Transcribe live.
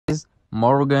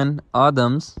Morgan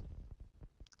Adams.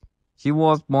 She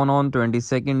was born on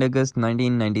 22nd August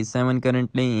 1997.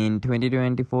 Currently in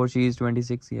 2024, she is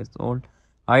 26 years old.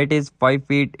 Height is 5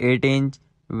 feet 8 inch.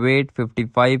 Weight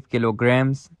 55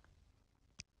 kilograms.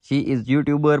 She is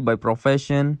YouTuber by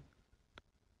profession.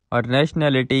 Her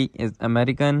nationality is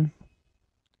American.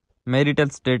 Marital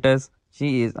status,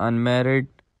 she is unmarried.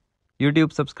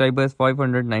 YouTube subscribers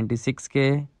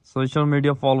 596k. Social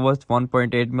media followers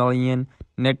 1.8 million.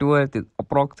 Net worth is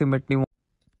approximately.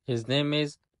 His name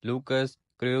is Lucas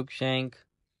Cruikshank.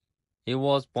 He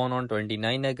was born on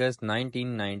 29 August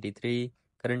 1993.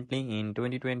 Currently in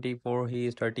 2024, he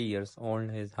is 30 years old.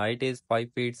 His height is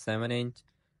 5 feet 7 inch.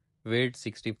 Weight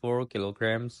 64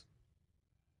 kilograms.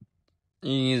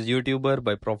 He is YouTuber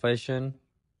by profession.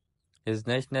 His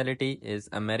nationality is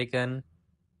American.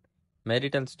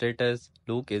 Marital status,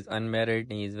 Luke is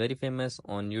unmarried. He is very famous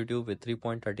on YouTube with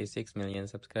 3.36 million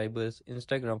subscribers.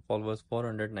 Instagram followers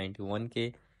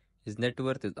 491k. His net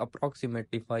worth is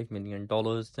approximately $5 million.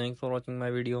 Thanks for watching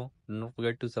my video. Do not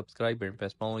forget to subscribe and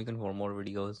press bell icon for more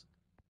videos.